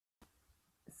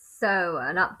So,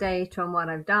 an update on what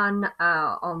I've done.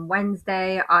 On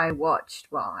Wednesday, I watched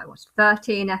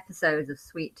 13 episodes of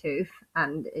Sweet Tooth,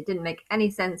 and it didn't make any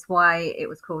sense why it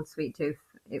was called Sweet Tooth.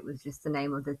 It was just the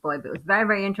name of this boy, but it was very,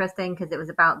 very interesting because it was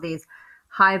about these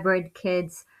hybrid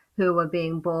kids who were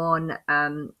being born,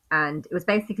 and it was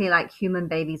basically like human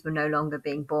babies were no longer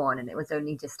being born, and it was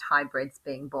only just hybrids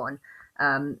being born.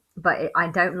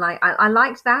 I don't like. I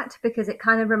liked that because it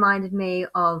kind of reminded me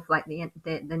of like the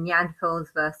Neanderthals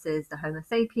versus the Homo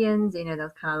sapiens. You know, there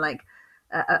was kind of like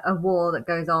a war that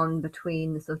goes on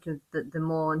between the sort of the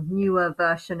more newer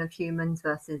version of humans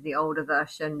versus the older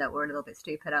version that were a little bit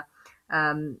stupider.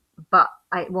 Um, what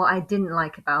I didn't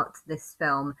like about this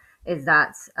film is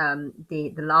that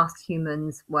the last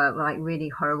humans were like really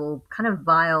horrible, kind of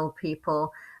vile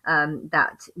people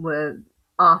that were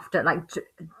after like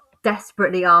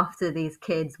desperately after these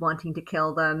kids, wanting to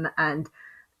kill them, and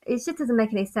it just doesn't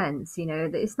make any sense. You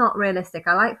know, it's not realistic.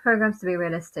 I like programs to be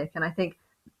realistic, and I think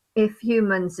if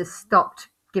humans just stopped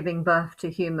giving birth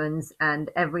to humans and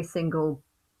every single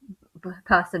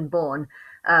person born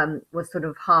was sort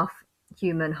of half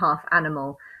human, half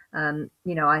animal,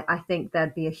 I think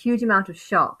there'd be a huge amount of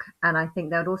shock, and I think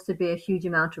there'd also be a huge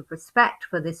amount of respect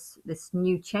for this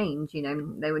new change. You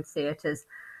know, they would see it as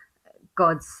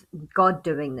God's God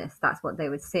doing this. That's what they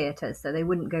would see it as. So they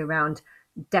wouldn't go around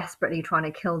desperately trying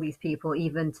to kill these people,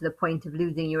 even to the point of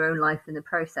losing your own life in the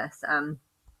process. And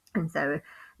so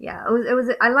yeah,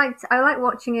 I liked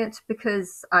watching it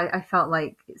because I felt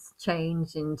like it's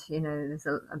changed, and there's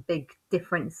a big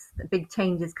difference, big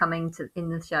changes coming to in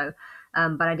the show.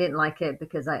 But I didn't like it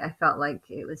because I felt like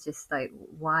it was just like,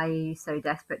 why are you so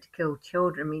desperate to kill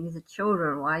children? I mean, these are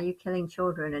children. Why are you killing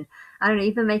children? And I don't know,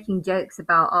 even making jokes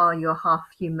about, oh, you're half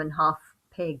human, half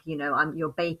pig. I'm your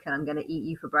bacon. I'm going to eat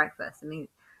you for breakfast. I mean,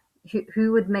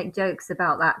 who would make jokes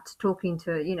about that? Talking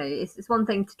to, it's one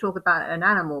thing to talk about an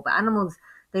animal, but animals,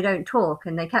 they don't talk.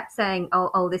 And they kept saying,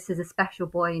 oh, this is a special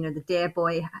boy. The deer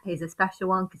boy is a special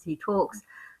one because he talks.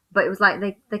 But it was like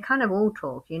they kind of all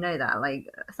talk, that. Like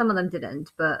some of them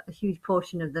didn't, but a huge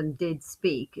portion of them did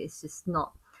speak. It's just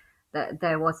not that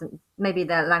there wasn't, maybe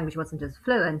their language wasn't as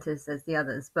fluent as the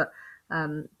others, but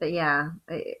yeah,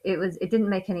 it didn't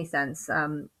make any sense.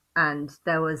 And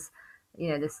there was,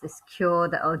 this cure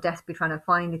that are desperately trying to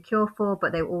find a cure for,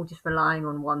 but they were all just relying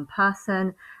on one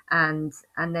person. And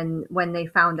then when they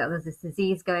found out there's this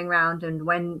disease going around, and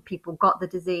when people got the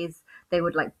disease, they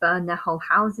would like burn their whole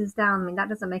houses down. I mean, that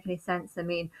doesn't make any sense. I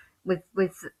mean, with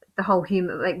the whole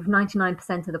human, like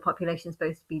 99% of the population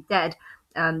supposed to be dead,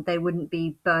 they wouldn't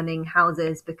be burning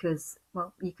houses because,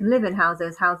 well, you can live in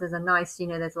houses. Houses are nice,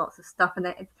 there's lots of stuff,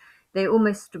 and they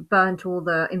almost burnt all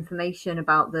the information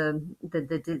about the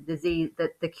disease,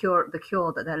 the cure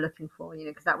that they're looking for,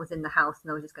 because that was in the house, and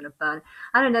they were just going to burn.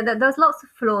 I don't know. There's lots of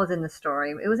flaws in the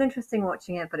story. It was interesting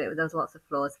watching it, but there was lots of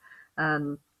flaws.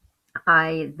 Um,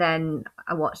 I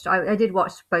did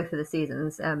watch both of the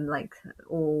seasons, like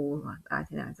all, I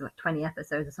think it's like 20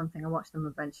 episodes or something. I watched them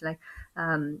eventually.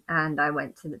 And I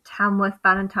went to the Tamworth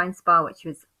Valentine Spa, which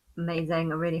was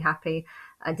amazing. I'm really happy.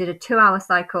 I did a 2 hour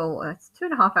cycle,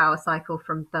 2.5 hour cycle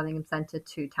from Birmingham Centre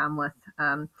to Tamworth.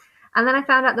 And then I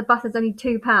found out the bus is only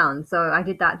 £2. So I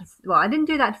did that. Well, I didn't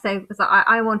do that to save, because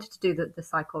I wanted to do the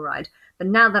cycle ride. But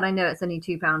now that I know it's only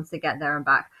 £2 to get there and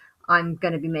back, I'm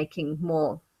going to be making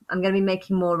more I'm going to be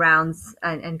making more rounds,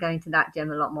 and going to that gym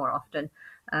a lot more often.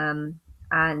 And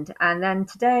then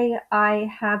today I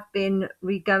have been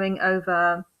going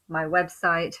over my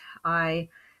website. I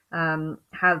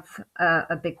have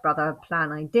a Big Brother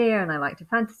plan idea, and I like to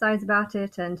fantasize about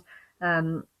it. And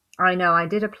I know I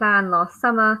did a plan last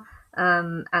summer,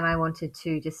 and I wanted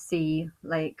to just see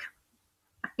like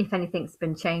if anything's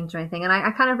been changed or anything. And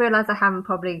I kind of realized I haven't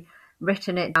probably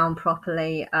written it down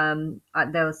properly.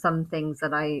 There were some things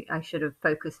that I should have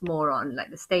focused more on, like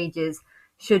the stages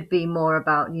should be more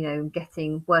about,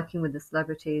 working with the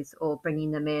celebrities or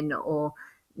bringing them in or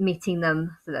meeting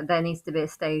them, so that there needs to be a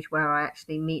stage where I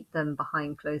actually meet them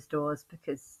behind closed doors,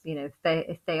 because, if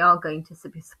they are going to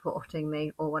be supporting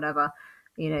me or whatever,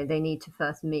 they need to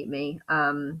first meet me.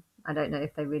 I don't know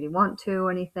if they really want to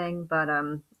or anything, but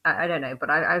I don't know.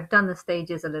 But I've done the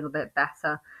stages a little bit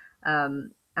better,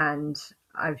 and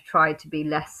I've tried to be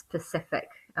less specific.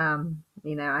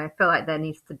 I feel like there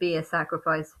needs to be a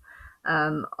sacrifice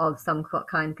of some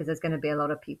kind, because there's going to be a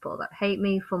lot of people that hate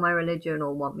me for my religion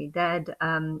or want me dead,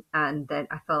 and then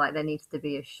I feel like there needs to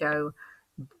be a show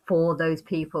for those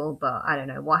people. But I don't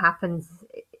know what happens.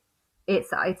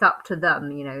 It's up to them.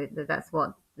 That's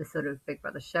what the sort of Big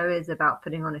Brother show is about,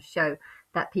 putting on a show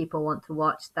that people want to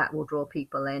watch, that will draw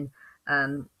people in.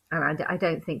 I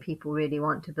don't think people really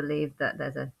want to believe that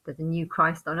there's a new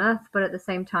Christ on earth, but at the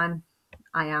same time,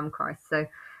 I am Christ, so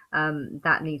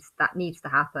that needs to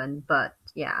happen. But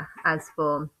yeah, as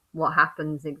for what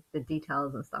happens, the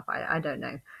details and stuff, I don't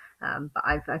know. But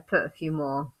I've put a few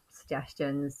more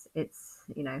suggestions. It's,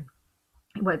 it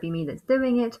won't be me that's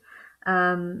doing it,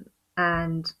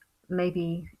 and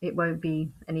maybe it won't be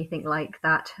anything like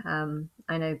that.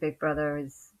 I know Big Brother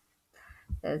is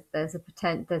there's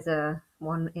a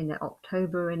one in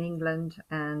October in England,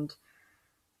 and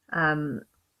um,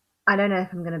 I don't know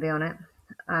if I'm going to be on it.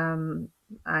 Um,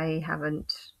 I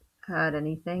haven't heard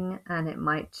anything, and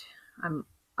I'm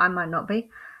I might not be,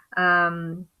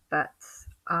 but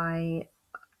I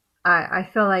I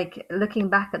feel like looking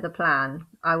back at the plan,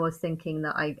 I was thinking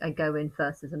that I go in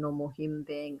first as a normal human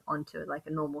being onto like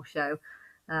a normal show.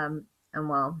 And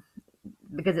well,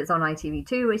 because it's on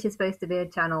ITV2, which is supposed to be a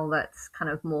channel that's kind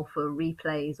of more for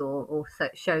replays or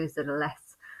shows that are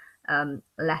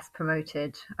less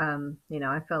promoted.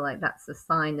 I feel like that's a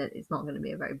sign that it's not going to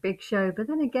be a very big show. But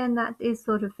then again, that is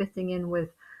sort of fitting in with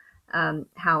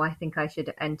how I think I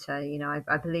should enter.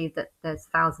 I believe that there's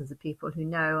thousands of people who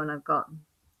know, and I've got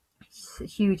a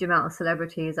huge amount of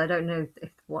celebrities. I don't know if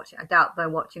watching. I doubt they're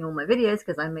watching all my videos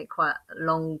because I make quite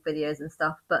long videos and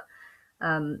stuff. But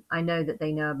I know that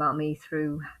they know about me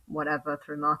through whatever,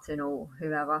 through Martin or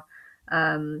whoever.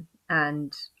 And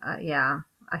yeah,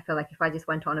 I feel like if I just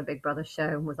went on a Big Brother show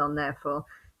and was on there for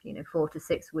 4 to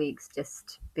 6 weeks,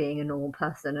 just being a normal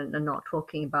person and not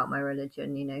talking about my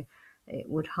religion, it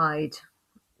would hide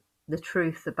the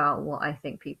truth about what I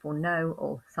think people know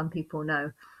or some people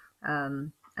know.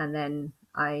 And then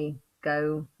I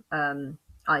go,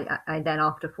 I then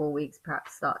after 4 weeks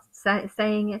perhaps start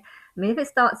saying it. I mean, if it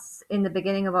starts in the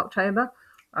beginning of October,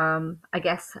 I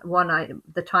guess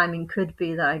the timing could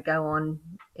be that I go on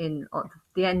in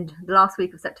the last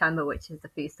week of September, which is the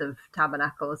Feast of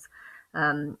Tabernacles,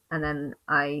 and then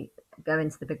I go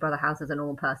into the Big Brother house as a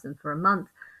normal person for a month,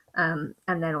 and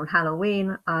then on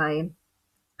Halloween I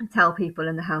tell people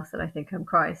in the house that I think I'm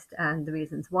Christ and the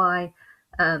reasons why.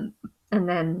 And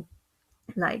then,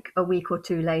 like a week or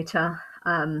two later,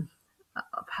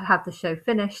 have the show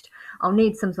finished. I'll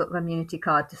need some sort of immunity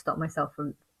card to stop myself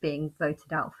from being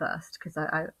voted out first, because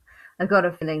I've got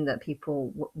a feeling that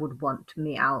people would want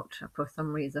me out for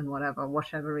some reason, whatever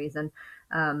reason.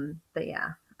 But yeah,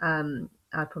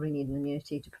 I probably need an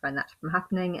immunity to prevent that from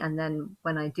happening. And then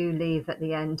when I do leave at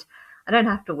the end, I don't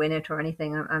have to win it or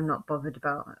anything. I'm not bothered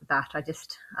about that. I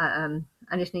just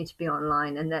need to be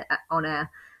online and then on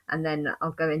air, and then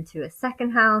I'll go into a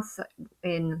second house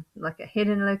in like a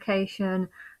hidden location,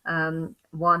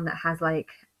 one that has like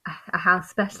a house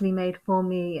specially made for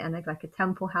me, and like a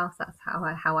temple house. That's how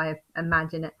I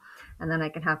imagine it. And then I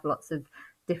can have lots of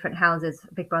different houses,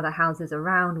 Big Brother houses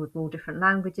around with all different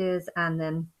languages, and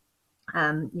then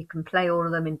you can play all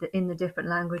of them in the different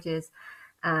languages.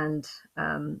 And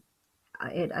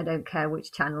I don't care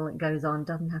which channel it goes on. It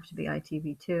doesn't have to be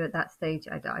ITV2 at that stage.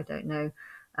 I don't know.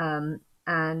 And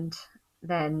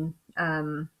then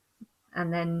and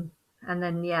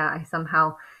then yeah, I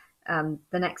somehow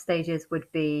the next stages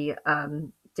would be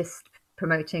just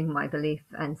promoting my belief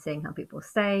and seeing how people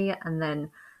say. And then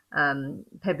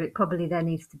probably there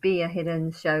needs to be a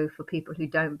hidden show for people who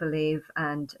don't believe,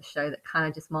 and a show that kind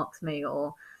of just mocks me,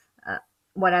 or uh,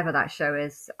 whatever that show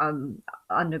is,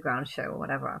 underground show or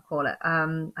whatever I call it.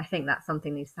 I think that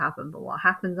something needs to happen, but what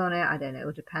happens on it, I don't know. It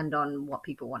will depend on what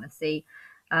people want to see.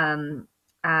 um,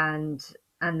 and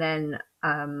then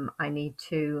I need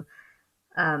to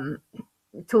um,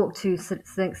 talk to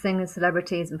singers,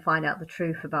 celebrities, and find out the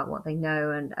truth about what they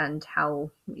know, and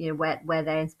how, where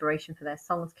their inspiration for their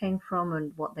songs came from,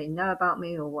 and what they know about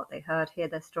me or what they hear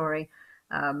their story.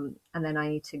 And then I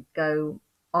need to go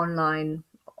online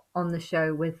on the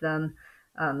show with them.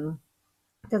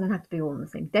 It doesn't have to be all on the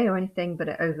same day or anything,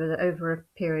 but over a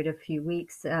period of a few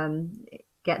weeks,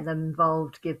 get them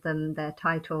involved, give them their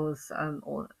titles,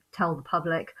 or tell the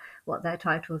public what their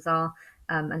titles are,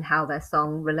 and how their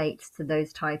song relates to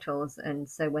those titles. And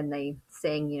so when they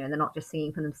sing, they're not just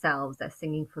singing for themselves; they're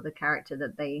singing for the character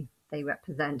that they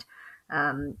represent.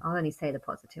 I'll only say the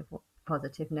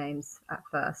positive names at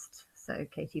first. So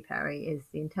Katy Perry is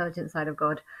the intelligent side of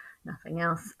God, nothing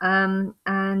else. And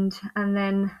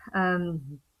then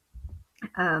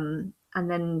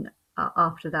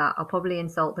after that, I'll probably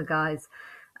insult the guys,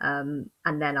 and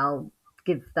then I'll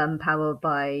give them power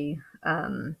by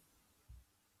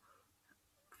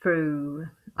through,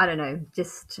 I don't know,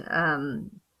 just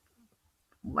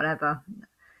whatever,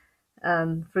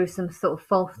 through some sort of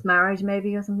false marriage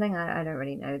maybe or something. I don't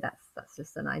really know. That's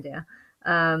just an idea.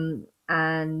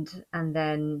 and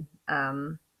then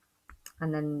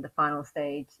the final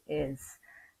stage is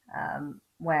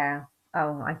where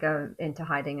I go into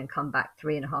hiding and come back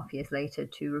 3.5 years later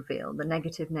to reveal the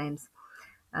negative names.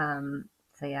 So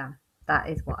yeah, that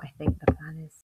is what I think the plan is.